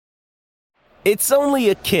It's only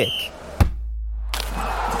a kick,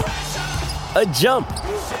 a jump,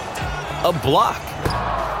 a block.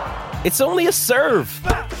 It's only a serve.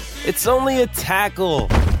 It's only a tackle,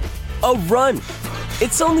 a run.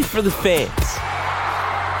 It's only for the fans.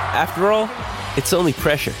 After all, it's only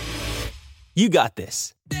pressure. You got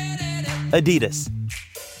this. Adidas.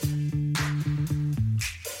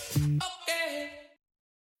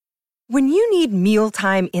 When you need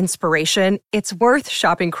mealtime inspiration, it's worth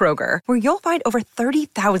shopping Kroger, where you'll find over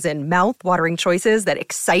 30,000 mouth-watering choices that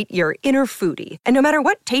excite your inner foodie. And no matter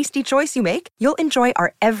what tasty choice you make, you'll enjoy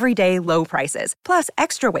our everyday low prices, plus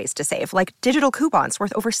extra ways to save, like digital coupons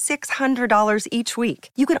worth over $600 each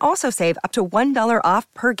week. You can also save up to $1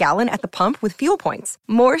 off per gallon at the pump with fuel points.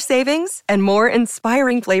 More savings and more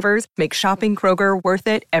inspiring flavors make shopping Kroger worth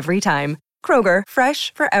it every time. Kroger,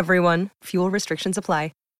 fresh for everyone. Fuel restrictions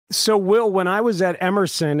apply. So, Will, when I was at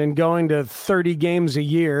Emerson and going to 30 games a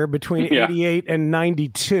year between 88 and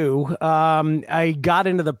 92, I got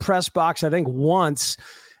into the press box, I think, once.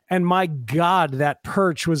 And my God, that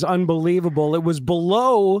perch was unbelievable. It was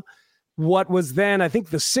below what was then, I think,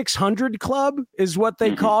 the 600 Club is what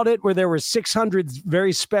they called it, where there were 600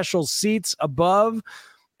 very special seats above.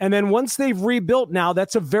 And then once they've rebuilt now,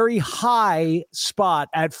 that's a very high spot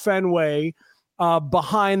at Fenway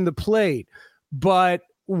behind the plate. But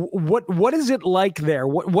what is it like there?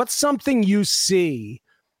 What's something you see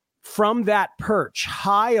from that perch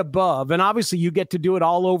high above? And obviously you get to do it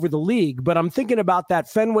all over the league, but I'm thinking about that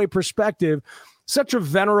Fenway perspective, such a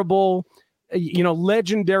venerable,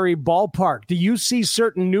 legendary ballpark. Do you see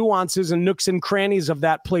certain nuances and nooks and crannies of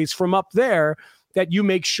that place from up there that you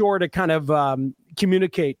make sure to kind of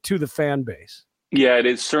communicate to the fan base? Yeah, it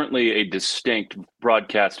is certainly a distinct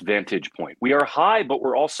broadcast vantage point. We are high, but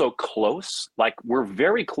we're also close. Like, we're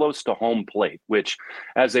very close to home plate, which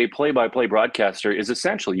as a play-by-play broadcaster is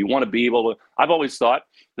essential. You want to be able to, I've always thought,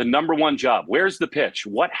 the number one job, where's the pitch?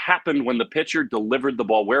 What happened when the pitcher delivered the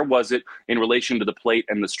ball? Where was it in relation to the plate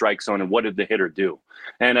and the strike zone? And what did the hitter do?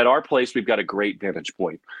 And at our place, we've got a great vantage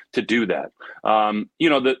point to do that.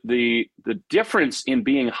 The difference in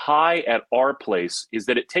being high at our place is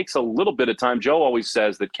that it takes a little bit of time. Joe always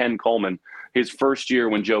says that Ken Coleman, his first year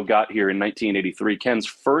when Joe got here in 1983, Ken's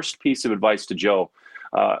first piece of advice to Joe,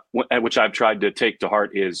 which I've tried to take to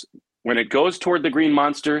heart, is when it goes toward the green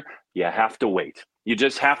monster, you have to wait. You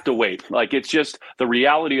just have to wait. Like, it's just the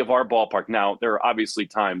reality of our ballpark. Now, there are obviously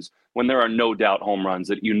times when there are no doubt home runs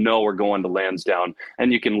that are going to Lansdowne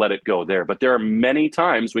and you can let it go there. But there are many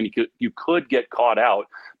times when you could get caught out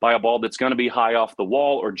by a ball that's going to be high off the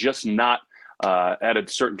wall or just not at a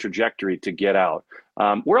certain trajectory to get out.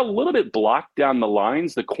 We're a little bit blocked down the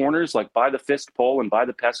lines, the corners, like by the fist pole and by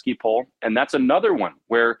the pesky pole. And that's another one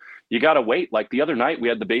where you got to wait. Like the other night, we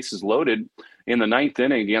had the bases loaded in the ninth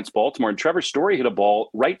inning against Baltimore, and Trevor Story hit a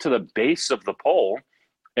ball right to the base of the pole.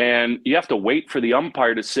 And you have to wait for the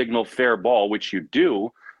umpire to signal fair ball, which you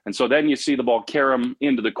do. And so then you see the ball carom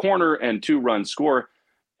into the corner and 2-run score.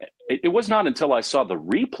 It was not until I saw the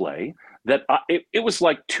replay that it was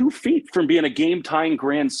like 2 feet from being a game-tying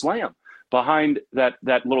grand slam behind that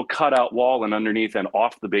little cutout wall and underneath and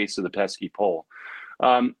off the base of the pesky pole.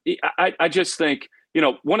 I just think,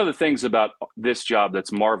 one of the things about this job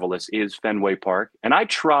that's marvelous is Fenway Park. And I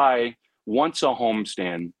try once a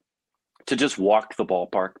homestand to just walk the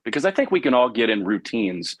ballpark, because I think we can all get in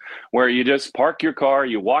routines where you just park your car,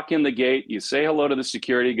 you walk in the gate, you say hello to the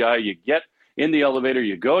security guy, you get in the elevator,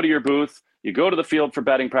 you go to your booth, you go to the field for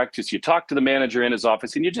batting practice, you talk to the manager in his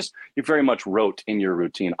office, and you very much rote in your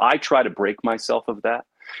routine. I try to break myself of that.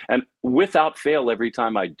 And without fail, every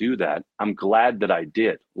time I do that, I'm glad that I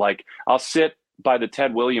did. Like, I'll sit by the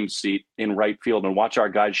Ted Williams seat in right field and watch our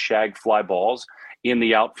guys shag fly balls in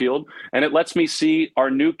the outfield. And it lets me see our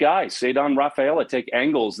new guy, Cedon Rafaela, take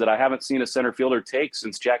angles that I haven't seen a center fielder take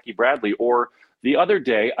since Jackie Bradley. Or the other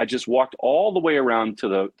day, I just walked all the way around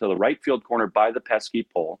to the right field corner by the pesky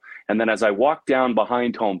pole. And then as I walked down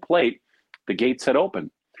behind home plate, the gates had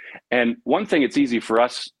opened. And one thing it's easy for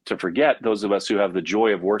us to forget, those of us who have the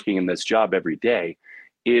joy of working in this job every day,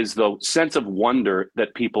 is the sense of wonder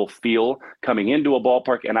that people feel coming into a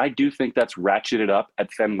ballpark. And I do think that's ratcheted up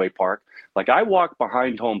at Fenway Park. Like, I walked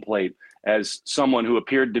behind home plate as someone who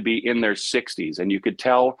appeared to be in their 60s, and you could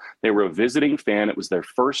tell they were a visiting fan. It was their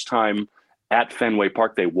first time at Fenway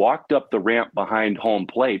Park. They walked up the ramp behind home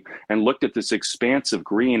plate and looked at this expanse of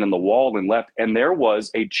green and the wall and left, and there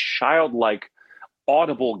was a childlike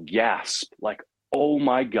audible gasp, like, oh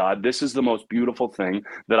my God, this is the most beautiful thing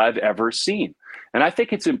that I've ever seen. And I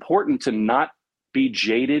think it's important to not be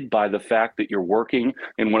jaded by the fact that you're working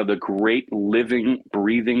in one of the great living,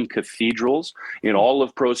 breathing cathedrals in all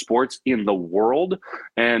of pro sports in the world.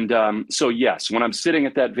 And so, yes, when I'm sitting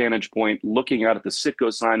at that vantage point, looking out at the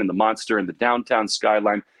Citgo sign and the Monster and the downtown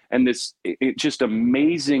skyline and this just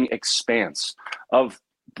amazing expanse of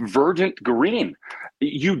verdant green,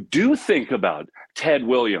 you do think about Ted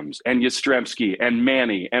Williams and Yastrzemski and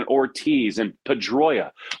Manny and Ortiz and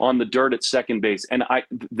Pedroia on the dirt at second base. And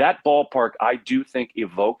that ballpark, I do think,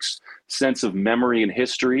 evokes sense of memory and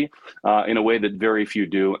history in a way that very few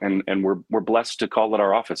do. And we're blessed to call it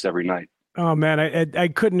our office every night. Oh, man, I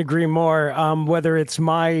couldn't agree more. Whether it's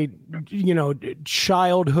my,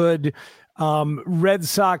 childhood Red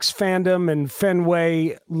Sox fandom and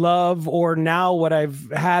Fenway love, or now what I've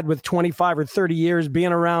had with 25 or 30 years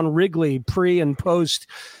being around Wrigley pre and post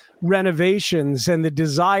renovations, and the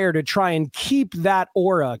desire to try and keep that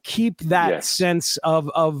aura, keep that sense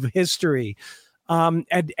of history. And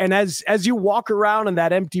as you walk around in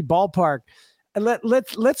that empty ballpark,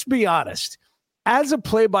 let's be honest, as a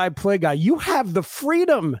play-by-play guy, you have the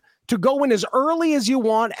freedom to go in as early as you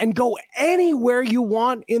want and go anywhere you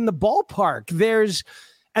want in the ballpark.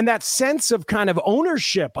 And that sense of kind of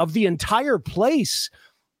ownership of the entire place,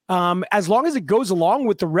 as long as it goes along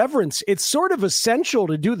with the reverence, it's sort of essential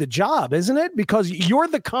to do the job, isn't it? Because you're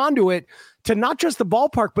the conduit to not just the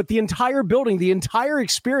ballpark, but the entire building, the entire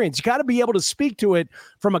experience. You got to be able to speak to it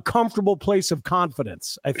from a comfortable place of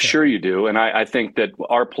confidence, I think. Sure you do. And I think that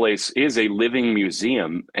our place is a living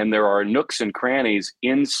museum, and there are nooks and crannies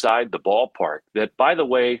inside the ballpark that, by the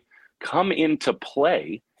way, come into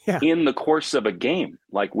play in the course of a game.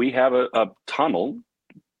 Like we have a tunnel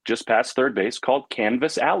just past third base called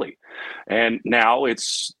Canvas Alley. And now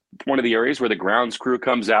it's one of the areas where the grounds crew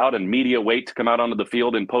comes out and media wait to come out onto the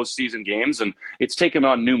field in postseason games. And it's taken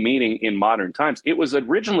on new meaning in modern times. It was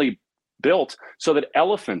originally built so that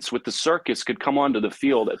elephants with the circus could come onto the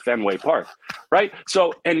field at Fenway Park, right?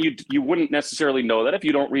 So, and you wouldn't necessarily know that if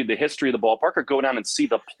you don't read the history of the ballpark or go down and see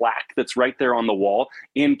the plaque that's right there on the wall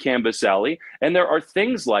in Canvas Alley. And there are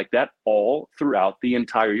things like that all throughout the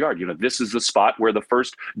entire yard. This is the spot where the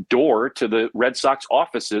first door to the Red Sox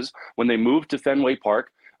offices when they moved to Fenway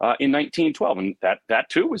Park in 1912, and that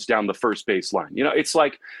too was down the first base line. It's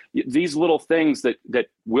like these little things that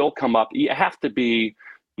will come up. You have to be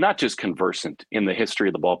not just conversant in the history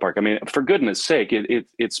of the ballpark. I mean, for goodness sake,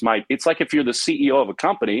 it's like if you're the CEO of a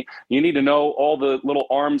company, you need to know all the little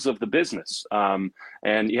arms of the business. And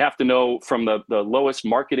you have to know from the lowest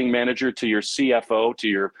marketing manager to your CFO to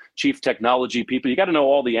your chief technology people, you got to know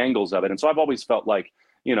all the angles of it. And so I've always felt like,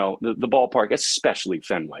 the ballpark, especially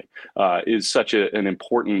Fenway, is such an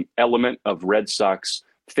important element of Red Sox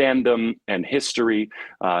fandom and history.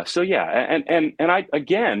 And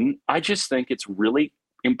I just think it's really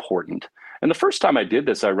important. And the first time I did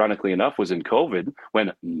this, ironically enough, was in COVID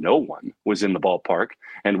when no one was in the ballpark,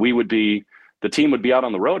 and the team would be out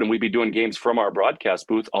on the road and we'd be doing games from our broadcast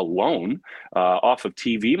booth alone off of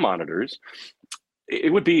TV monitors.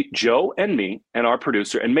 It would be Joe and me and our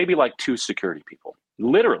producer and maybe like two security people.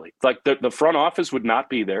 Literally, like the front office would not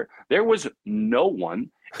be there. There was no one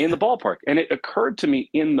in the ballpark. And it occurred to me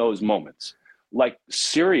in those moments, like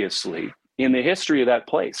seriously, in the history of that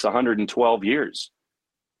place, 112 years,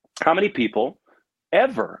 how many people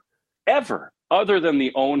ever, other than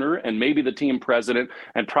the owner and maybe the team president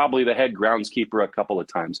and probably the head groundskeeper a couple of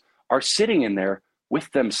times, are sitting in there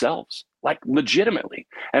with themselves, like legitimately.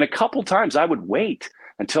 And a couple times I would wait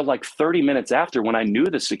until like 30 minutes after, when I knew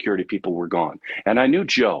the security people were gone and I knew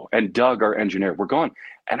Joe and Doug, our engineer, were gone.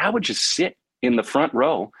 And I would just sit in the front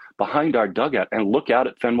row behind our dugout and look out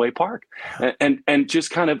at Fenway Park and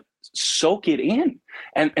just kind of soak it in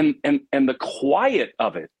and the quiet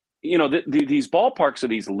of it. These ballparks are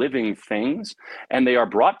these living things, and they are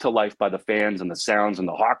brought to life by the fans and the sounds and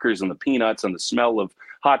the hawkers and the peanuts and the smell of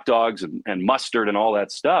hot dogs and mustard and all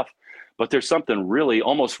that stuff. But there's something really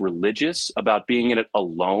almost religious about being in it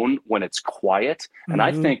alone when it's quiet. And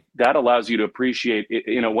I think that allows you to appreciate it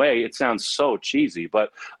in a way. It sounds so cheesy,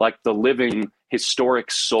 but like the living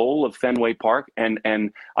historic soul of Fenway Park. And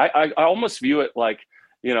I almost view it like,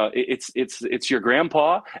 it's your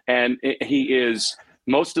grandpa, and he is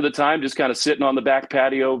most of the time just kind of sitting on the back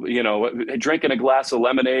patio, drinking a glass of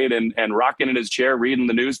lemonade and rocking in his chair, reading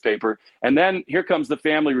the newspaper. And then here comes the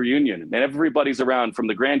family reunion, and everybody's around, from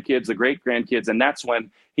the grandkids, the great grandkids. And that's when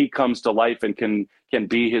he comes to life and can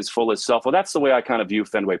be his fullest self. Well, that's the way I kind of view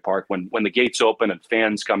Fenway Park when the gates open and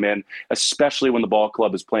fans come in, especially when the ball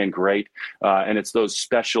club is playing great. And it's those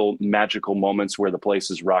special magical moments where the place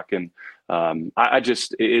is rocking.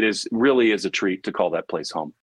 It really is a treat to call that place home.